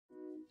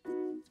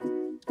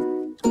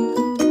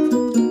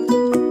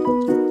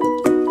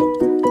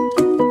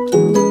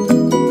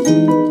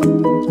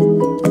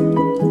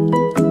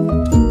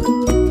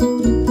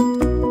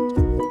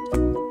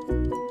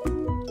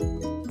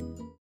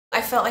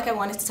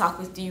wanted to talk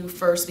with you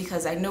first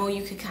because I know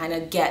you could kind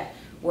of get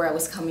where I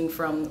was coming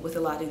from with a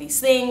lot of these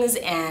things,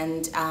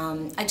 and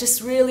I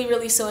just really,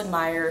 really so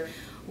admire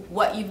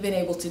what you've been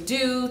able to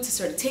do to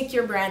sort of take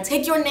your brand,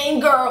 take your name,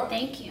 girl.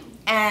 Thank you.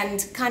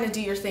 And kind of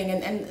do your thing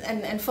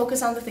and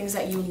focus on the things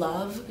that you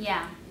love.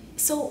 Yeah.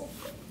 So,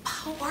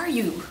 how are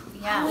you?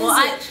 Yeah.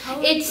 Well,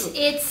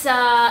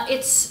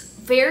 it's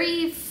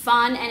very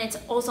fun, and it's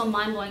also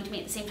mind-blowing to me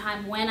at the same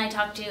time when I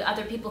talk to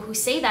other people who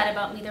say that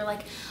about me. They're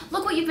like,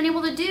 look what you've been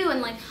able to do.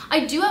 And like,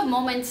 I do have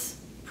moments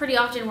pretty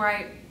often where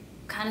I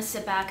kind of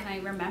sit back and I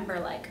remember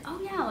like,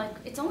 oh yeah, like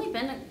it's only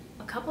been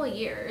a couple of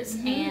years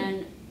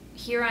and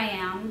here I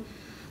am.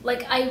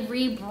 Like, I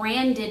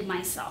rebranded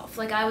myself.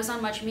 Like, I was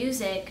on Much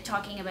Music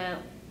talking about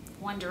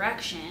One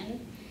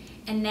Direction,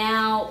 and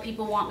now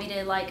people want me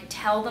to like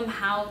tell them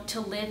how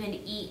to live and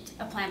eat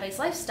a plant-based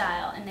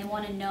lifestyle, and they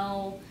want to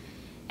know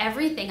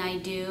everything I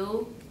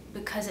do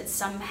because it's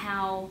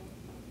somehow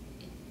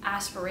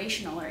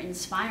aspirational or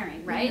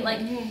inspiring, right? Like,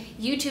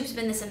 YouTube's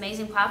been this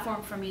amazing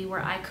platform for me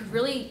where I could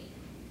really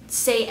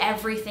say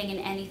everything and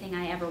anything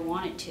I ever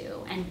wanted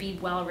to and be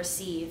well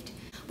received.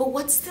 But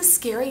what's the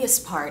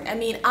scariest part? I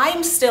mean,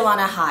 I'm still on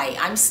a high.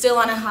 I'm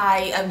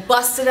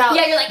busted out.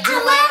 Yeah, you're like, do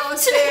my own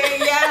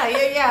thing.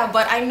 Yeah.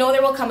 But I know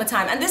there will come a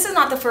time, and this is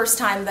not the first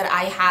time that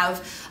I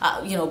have,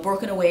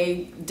 broken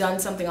away, done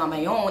something on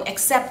my own,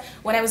 except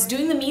when I was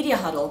doing the media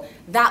huddle,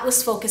 that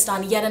was focused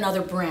on yet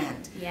another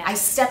brand. Yeah. I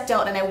stepped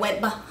out and I went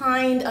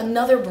behind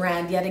another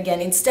brand yet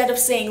again, instead of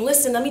saying,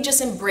 listen, let me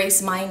just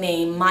embrace my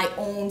name, my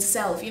own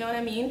self. You know what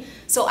I mean?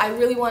 So I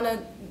really want to,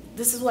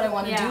 this is what I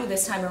want to do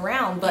this time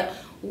around. But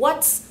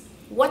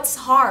what's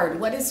hard?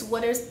 What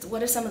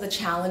are some of the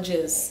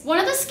challenges? One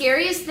of the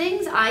scariest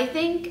things, I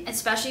think,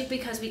 especially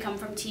because we come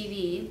from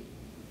TV,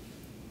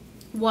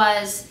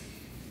 was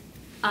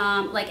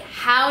like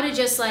how to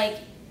just like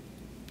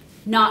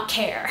not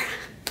care.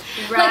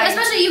 Right. Like,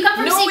 especially you come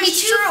from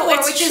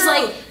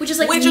CB24, which is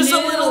news, a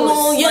little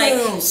more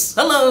news.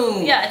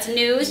 Hello. Yeah, it's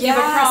news. You have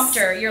a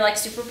prompter. You're like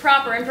super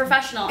proper and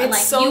professional, and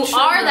like you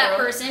are that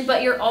person,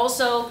 but you're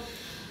also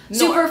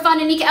super fun.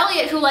 And Nneka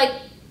Elliott, who like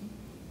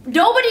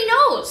nobody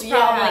knows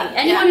probably.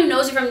 Anyone who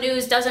knows you from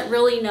news doesn't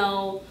really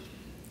know.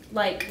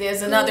 Like,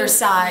 there's another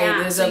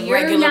side. There's a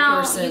regular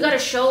person. You got to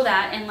show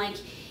that, and like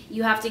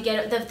you have to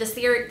get the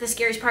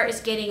scariest part is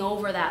getting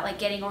over that, like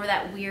getting over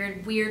that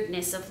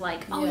weirdness of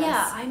like, oh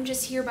yeah, I'm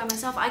just here by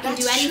myself. I can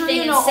do anything and say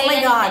anything. Oh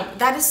my God,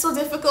 that is so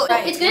difficult. So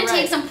it's gonna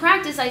take some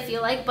practice, I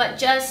feel like, but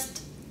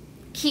just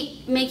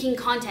keep making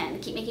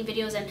content, keep making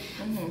videos, and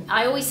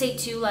I always say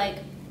too, like,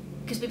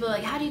 because people are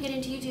like, how do you get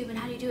into YouTube and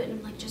how do you do it? And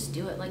I'm like, just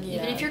do it. Like,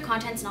 even if your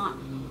content's not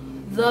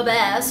the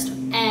best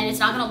and it's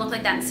not going to look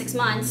like that in 6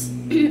 months,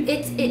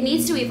 it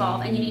needs to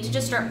evolve, and you need to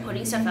just start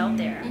putting stuff out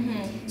there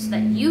so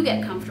that you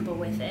get comfortable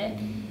with it.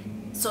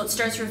 So it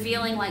starts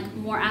revealing like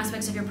more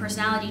aspects of your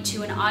personality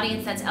to an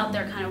audience that's out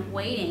there kind of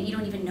waiting. You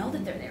don't even know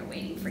that they're there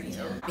waiting for you.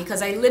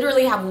 Because I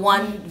literally have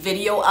one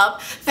video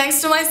up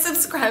thanks to my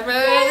subscribers.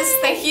 Yay.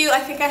 Thank you. I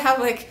think I have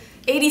like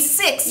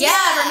 86. Yeah,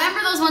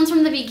 remember those ones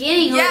from the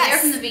beginning who were there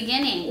from the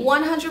begining.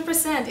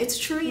 100%. It's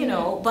true, you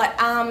know. But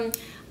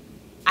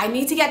I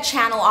need to get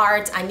channel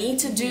art. I need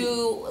to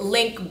do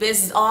link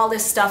business, all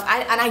this stuff.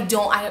 I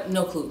have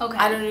no clue. Okay.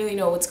 I don't really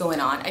know what's going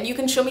on. And you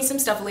can show me some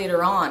stuff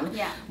later on.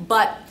 Yeah.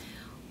 But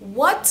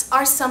what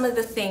are some of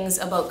the things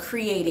about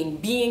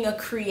being a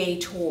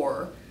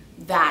creator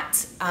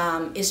that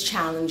is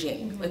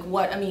challenging?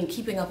 Like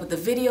keeping up with the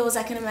videos,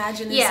 I can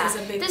imagine is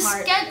a big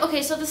part.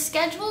 Okay, so the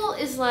schedule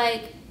is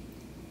like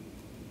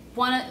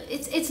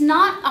it's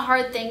not a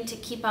hard thing to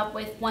keep up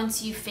with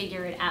once you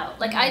figure it out.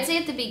 Like, I'd say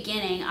at the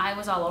beginning, I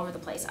was all over the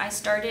place. I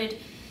started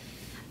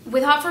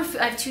with Hot for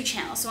Food. I have 2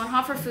 channels. So on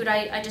Hot for Food,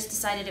 I just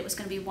decided it was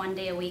going to be 1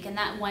 day a week, and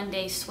that one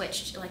day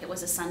switched. Like, it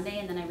was a Sunday,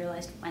 and then I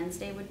realized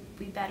Wednesday would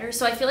be better.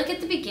 So I feel like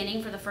at the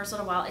beginning, for the first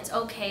little while, it's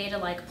okay to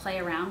like play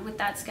around with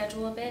that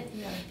schedule a bit,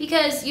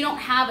 because you don't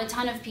have a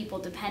ton of people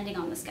depending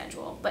on the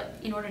schedule. But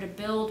in order to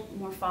build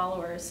more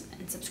followers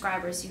and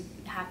subscribers, you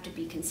have to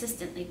be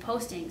consistently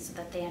posting so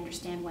that they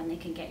understand when they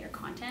can get your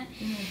content.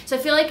 So I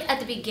feel like at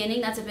the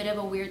beginning, that's a bit of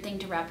a weird thing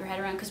to wrap your head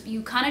around, because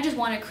you kind of just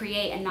want to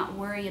create and not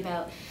worry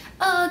about,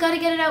 oh, gotta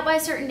get it out by a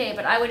certain day.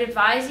 But I would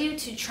advise you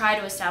to try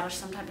to establish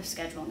some type of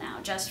schedule now,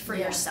 just for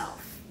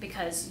yourself,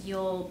 because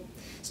you'll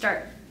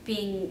start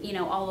being,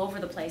 all over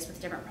the place with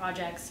different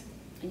projects,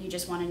 and you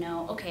just want to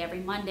know, okay, every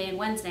Monday and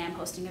Wednesday I'm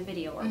posting a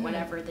video, or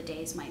whatever the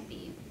days might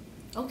be.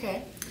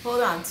 Okay, hold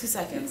on 2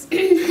 seconds.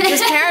 I'm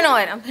just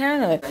paranoid. I'm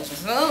paranoid.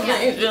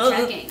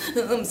 Checking.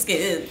 I'm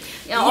scared.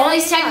 All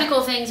these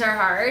technical things are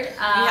hard.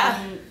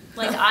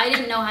 Like, I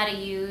didn't know how to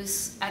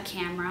use a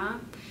camera.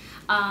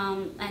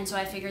 And so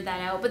I figured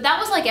that out. But that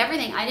was like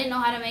everything. I didn't know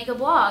how to make a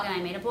blog, and I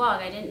made a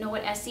blog. I didn't know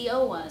what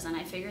SEO was, and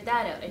I figured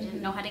that out. I didn't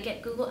know how to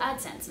get Google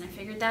AdSense, and I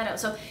figured that out.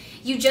 So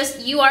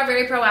you are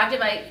very proactive.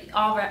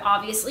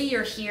 Obviously,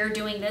 you're here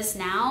doing this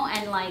now,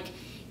 and like,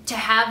 to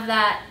have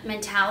that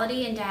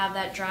mentality and to have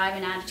that drive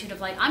and attitude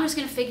of like, I'm just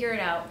going to figure it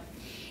out.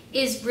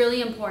 is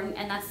really important,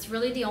 and that's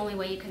really the only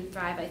way you can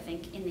thrive, I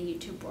think, in the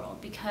YouTube world,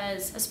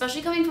 because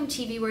especially coming from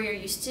TV where you're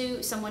used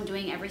to someone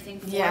doing everything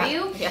for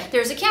you. Yeah.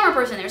 There's a camera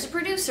person, there's a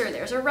producer,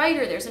 there's a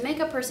writer, there's a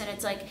makeup person.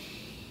 It's like,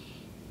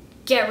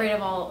 get rid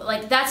of all,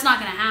 like, that's not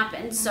going to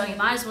happen, so you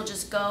might as well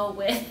just go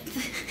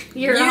with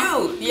your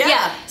own.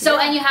 Yeah. So,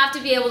 and you have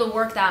to be able to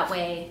work that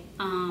way.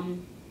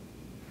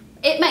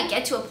 It might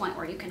get to a point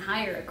where you can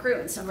hire a crew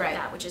and stuff like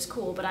that, which is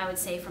cool, but I would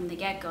say from the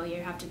get-go,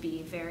 you have to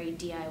be very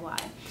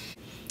DIY.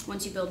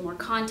 Once you build more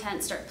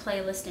content, start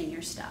playlisting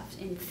your stuff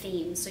in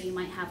themes. So you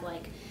might have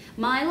like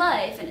my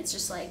life, and it's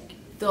just like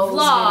those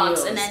vlogs,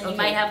 videos. And then you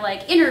might have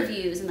like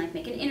interviews, and like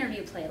make an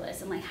interview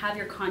playlist, and like have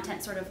your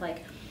content sort of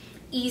like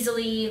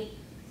easily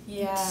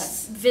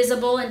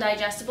visible and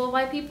digestible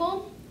by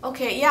people.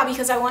 Okay, yeah,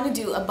 because I want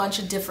to do a bunch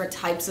of different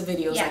types of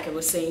videos, like I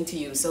was saying to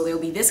you. So there'll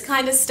be this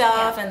kind of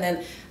stuff, and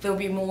then there'll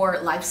be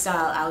more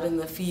lifestyle out in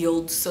the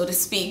field, so to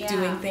speak,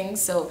 doing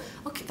things. So,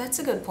 okay, that's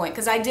a good point,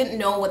 because I didn't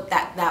know what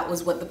that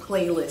was, what the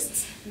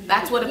playlists,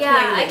 that's what a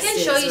playlist is, I can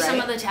show you some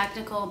of the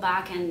technical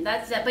back end,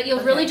 that's that, but you'll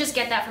really just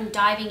get that from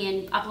diving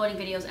in, uploading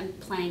videos, and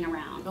playing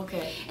around.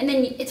 Okay. And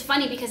then it's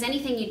funny, because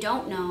anything you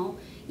don't know,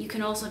 you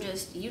can also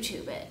just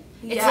YouTube it.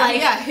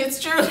 It's it's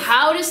true.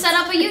 How to set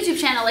up a YouTube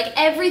channel. Like,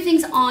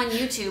 everything's on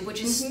YouTube,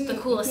 which is the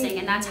coolest thing.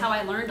 And that's how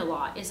I learned a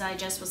lot, is I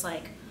just was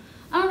like,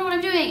 I don't know what I'm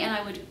doing. And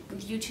I would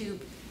YouTube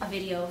a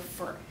video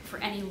for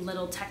any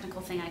little technical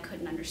thing I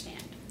couldn't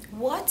understand.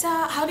 What,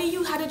 how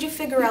did you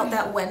figure out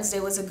that Wednesday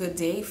was a good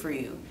day for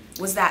you?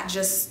 Was that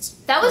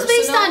just that was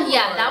based on,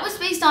 that was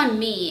based on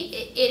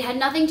me. It had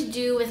nothing to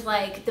do with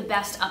like the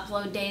best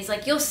upload days.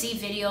 Like, you'll see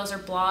videos or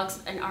blogs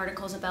and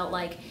articles about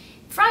like,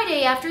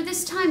 Friday after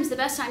this time's the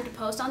best time to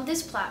post on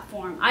this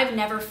platform. I've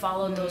never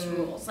followed those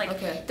rules.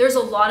 Like, there's a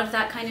lot of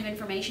that kind of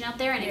information out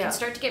there, and it can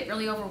start to get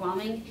really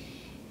overwhelming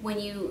when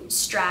you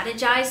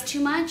strategize too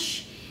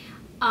much.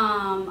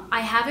 I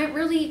haven't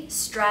really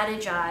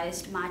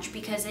strategized much,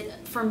 because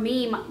for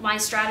me, my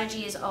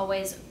strategy is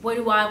always, what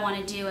do I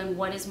want to do, and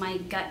what does my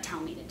gut tell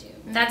me to do?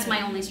 That's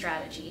my only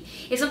strategy.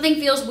 If something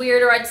feels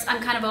weird, or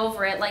I'm kind of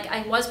over it, like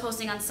I was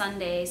posting on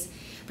Sundays,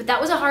 but that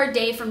was a hard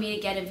day for me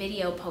to get a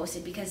video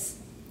posted, because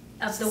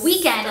of the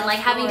weekend and like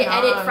having to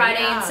edit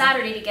Friday and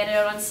Saturday to get it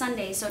out on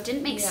Sunday. So it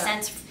didn't make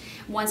sense.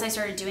 Once I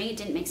started doing it, it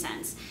didn't make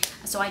sense.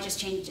 So I just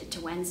changed it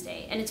to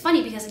Wednesday. And it's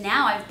funny, because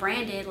now I've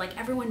branded, like,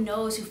 everyone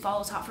knows who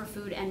follows Hot for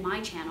Food and my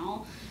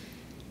channel.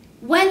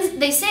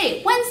 They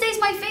say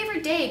Wednesday's my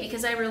favorite day,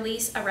 because I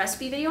release a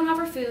recipe video on Hot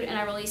for Food, and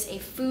I release a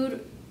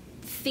food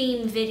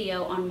themed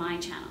video on my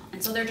channel.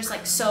 And so they're just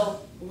like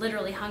so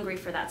literally hungry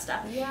for that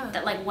stuff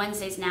that like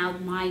Wednesday's now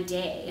my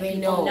day, and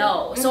people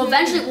know. So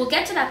eventually we'll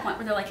get to that point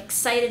where they're like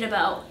excited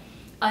about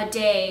a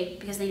day,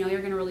 because they know you're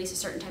going to release a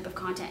certain type of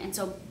content. And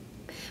so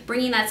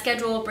bringing that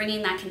schedule,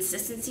 bringing that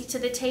consistency to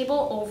the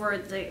table over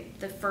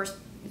the first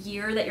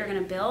year that you're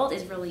going to build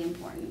is really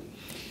important.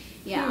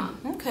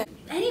 Okay.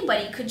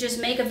 Anybody could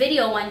just make a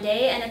video one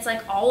day, and it's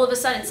like all of a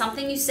sudden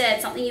something you said,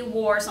 something you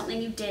wore,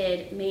 something you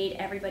did made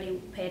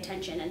everybody pay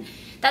attention. And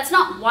that's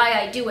not why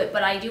I do it,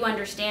 but I do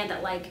understand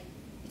that like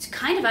it's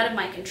kind of out of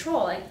my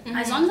control. Like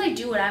as long as I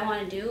do what I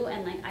want to do,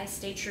 and like I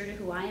stay true to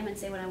who I am and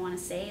say what I want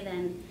to say,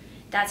 then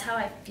that's how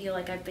I feel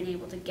like I've been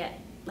able to get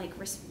like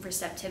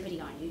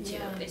receptivity on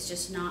YouTube. It's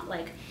just not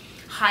like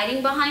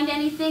hiding behind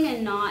anything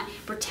and not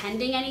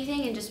pretending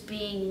anything, and just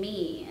being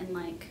me. And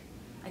like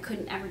I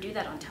couldn't ever do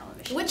that on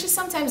television. Which is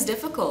sometimes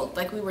difficult,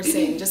 like we were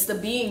saying, just the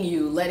being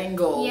you, letting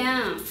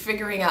go,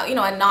 figuring out,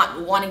 and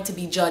not wanting to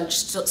be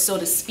judged, so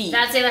to speak.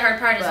 That's the other hard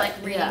part, is like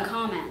reading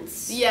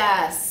comments.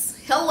 Yes.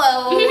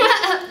 Hello.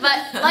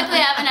 But luckily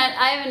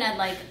I haven't had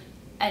like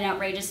an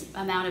outrageous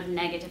amount of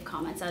negative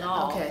comments at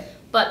all. Okay.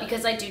 But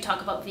because I do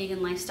talk about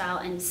vegan lifestyle,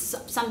 and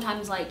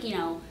sometimes like,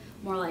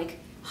 more like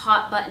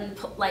hot button,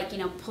 like,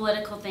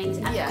 political things,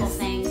 ethical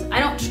things. I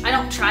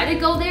don't try to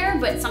go there,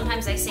 but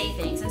sometimes I say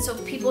things, and so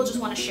people just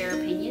want to share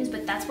opinions.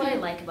 But that's what I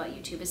like about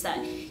YouTube, is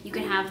that you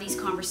can have these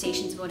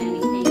conversations about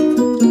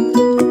anything.